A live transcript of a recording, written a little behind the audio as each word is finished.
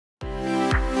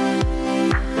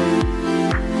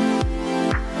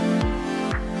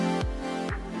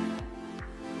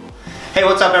Hey,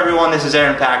 what's up everyone? This is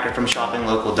Aaron Packard from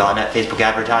shoppinglocal.net, Facebook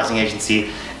advertising agency,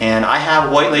 and I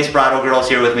have White Lace Bridal girls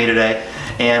here with me today,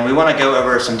 and we want to go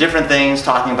over some different things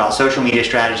talking about social media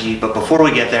strategy. But before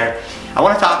we get there, I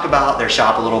want to talk about their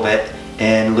shop a little bit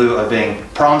in lieu of being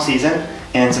prom season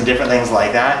and some different things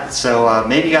like that. So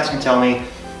maybe you guys can tell me,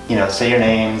 say your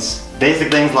names,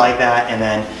 basic things like that, and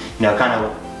then kind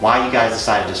of why you guys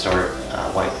decided to start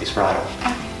White Lace Bridal.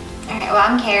 Alright, well,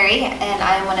 I'm Carrie, and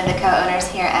I'm one of the co-owners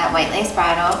here at White Lace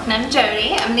Bridal. And I'm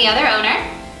Jody, I'm the other owner.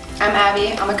 I'm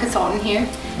Abby, I'm a consultant here.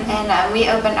 And we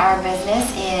opened our business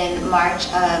in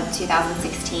March of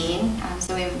 2016,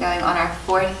 so we've been going on our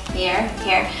 4th year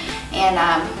here. And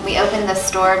we opened the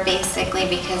store basically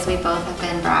because we both have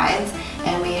been brides,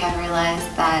 and we have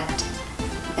realized that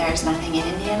there's nothing in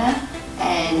Indiana,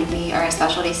 and we are a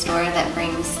specialty store that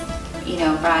brings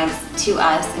brides to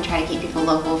us and try to keep people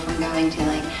local from going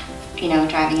to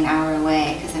driving an hour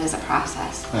away, because it is a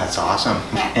process. That's awesome.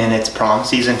 Yeah. And it's prom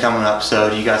season coming up, so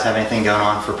do you guys have anything going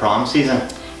on for prom season?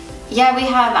 Yeah, we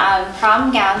have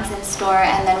prom gowns in store,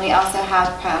 and then we also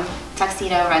have prom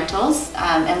tuxedo rentals,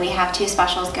 and we have 2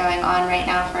 specials going on right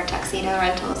now for tuxedo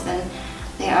rentals, and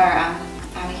they are,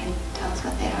 Abby can tell us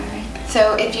what they are, right?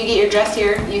 So if you get your dress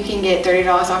here, you can get $30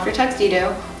 off your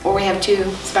tuxedo, or we have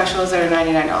 2 specials that are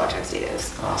 $99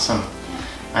 tuxedos. Awesome.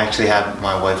 I actually have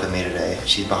my wife with me today.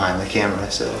 She's behind the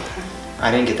camera, so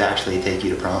I didn't get to actually take you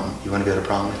to prom. You want to go to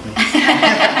prom with me?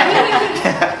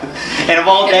 And of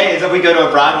all days, if we go to a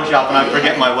bridal shop and I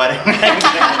forget my wedding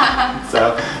ring,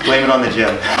 so blame it on the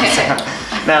gym.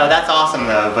 No, that's awesome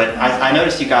though. But I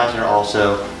noticed you guys are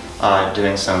also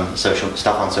doing some social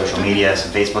stuff on social media,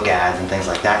 some Facebook ads and things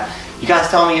like that. You guys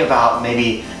tell me about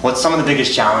maybe what some of the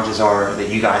biggest challenges are that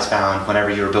you guys found whenever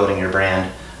you were building your brand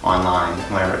online,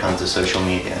 whenever it comes to social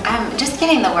media. Just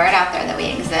getting the word out there that we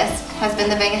exist has been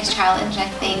the biggest challenge, I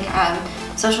think.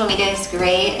 Social media is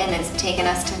great and it's taken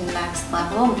us to the next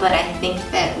level, but I think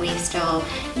that we still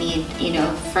need,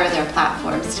 further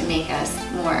platforms to make us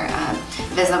more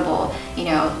visible.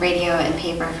 Radio and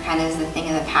paper kind of is the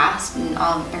thing of the past, and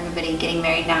everybody getting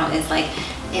married now is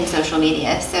in social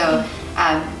media. So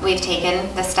we've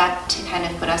taken the step to kind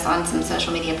of put us on some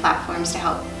social media platforms to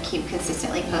help keep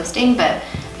consistently posting, but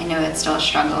I know it's still a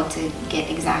struggle to get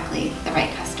exactly the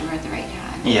right customer at the right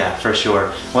time. Yeah, for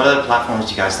sure. What other platforms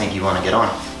do you guys think you want to get on?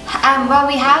 Well,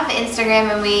 we have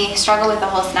Instagram, and we struggle with the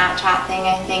whole Snapchat thing,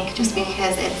 I think, just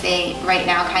because it's a right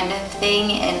now kind of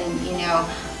thing, and we're a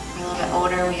little bit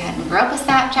older, we hadn't grew up with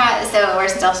Snapchat, so we're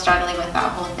still struggling with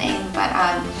that whole thing. But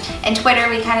and Twitter,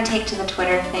 we kind of take to the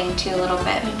Twitter thing too a little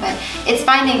bit, but it's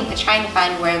trying to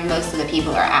find where most of the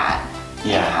people are at.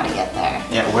 Yeah. And how to get there.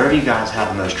 Yeah, where do you guys have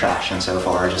the most traction so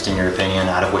far, just in your opinion,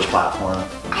 out of which platform?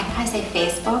 I'd probably say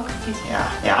Facebook.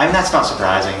 Yeah. I mean, that's not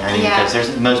surprising. I mean, because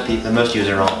there's the most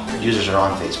users are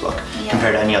on Facebook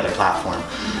compared to any other platform.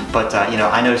 But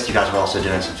I noticed you guys were also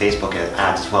doing some Facebook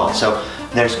ads as well. So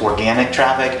there's organic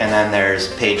traffic and then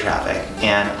there's paid traffic.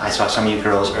 And I saw some of you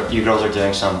girls are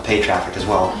doing some paid traffic as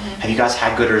well. Have you guys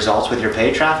had good results with your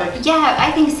paid traffic? Yeah,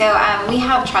 I think so. We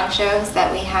have trunk shows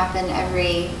that we happen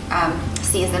every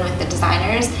season with the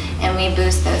designers, and we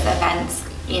boost those events,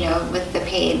 with the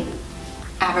paid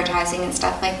advertising and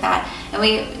stuff like that. And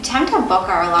we tend to book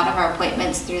a lot of our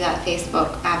appointments through that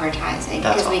Facebook advertising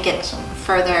because we get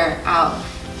further out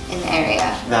in the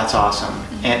area. That's awesome.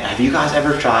 And have you guys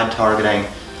ever tried targeting,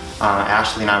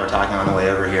 Ashley and I were talking on the way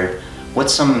over here,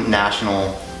 what's some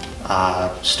national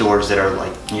stores that are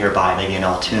nearby, maybe in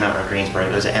Altoona or Greensboro?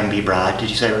 It was MB Bride, did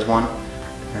you say there was one?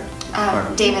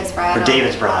 David's Bridal. Or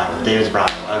David's Bridal. David's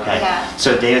Bridal. Okay. Yeah.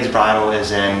 So David's Bridal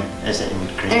is in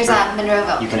Greensboro? There's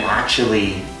Monroeville. You can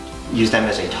actually use them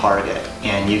as a target,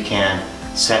 and you can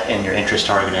set in your interest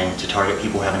targeting to target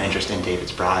people who have an interest in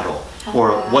David's Bridal.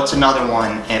 Or what's another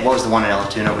one, and what was the one in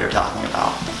Altoona we were talking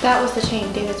about? That was the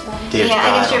chain, David's Bridal. David's Bridal.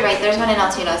 I guess Bridal. you're right. There's one in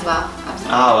Altoona as well.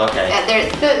 Oh, okay.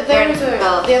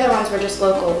 The other ones were just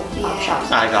local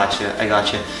shops. I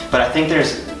got you. But I think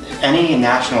there's any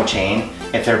national chain,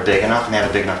 if they're big enough and they have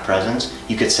a big enough presence,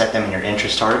 you could set them in your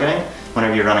interest targeting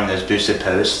whenever you're running those boosted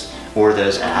posts or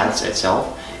those ads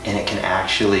itself, and it can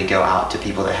actually go out to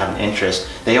people that have an interest.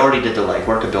 They already did the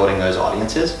legwork of building those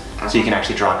audiences, so you can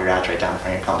actually drop your ads right down in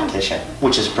front of your competition,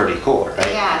 which is pretty cool, right?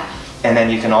 Yeah. And then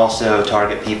you can also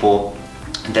target people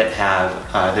that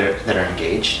have that are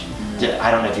engaged.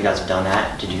 I don't know if you guys have done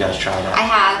that. Did you guys try that? I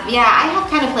have, yeah. I have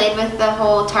kind of played with the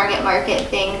whole target market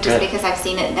thing just because I've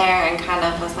seen it there and kind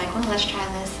of was like, well, let's try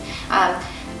this.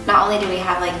 Not only do we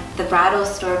have the bridal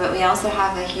store, but we also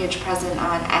have a huge presence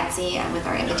on Etsy with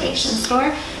our invitation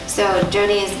store. So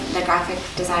Jody is the graphic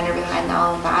designer behind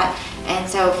all of that. And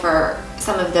so for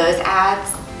some of those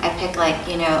ads, I pick like,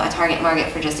 you know, a target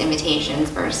market for just invitations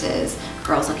versus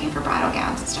girls looking for bridal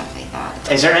gowns and stuff like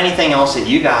that. Is there anything else that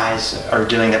you guys are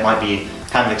doing that might be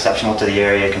kind of exceptional to the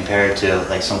area compared to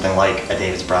like something like a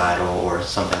David's Bridal or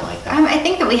something like that? I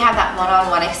think that we have that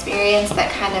one-on-one experience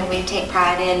that kind of we take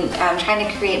pride in, trying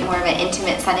to create more of an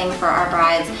intimate setting for our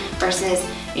brides versus,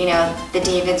 you know, the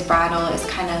David's Bridal is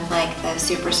kind of like the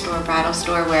superstore bridal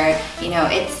store where, you know,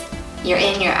 it's you're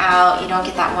in, you're out, you don't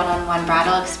get that one-on-one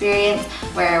bridal experience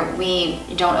where we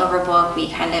don't overbook, we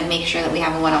kind of make sure that we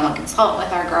have a one-on-one consultant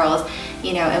with our girls,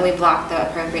 you know, and we block the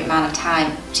appropriate amount of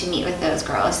time to meet with those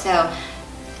girls. So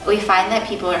we find that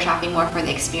people are shopping more for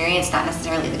the experience, not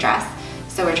necessarily the dress.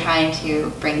 So we're trying to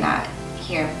bring that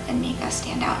here and make us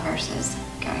stand out versus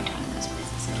going to one of those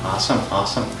places. Awesome,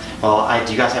 awesome. Well,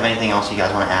 do you guys have anything else you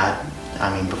guys want to add?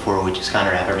 I mean, before we just kind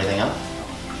of wrap everything up?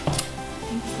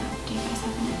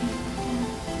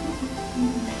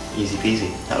 Easy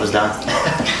peasy. That was done.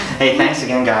 Hey, thanks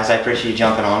again, guys. I appreciate you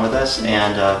jumping on with us,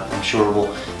 and I'm sure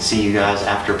we'll see you guys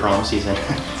after prom season.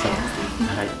 So.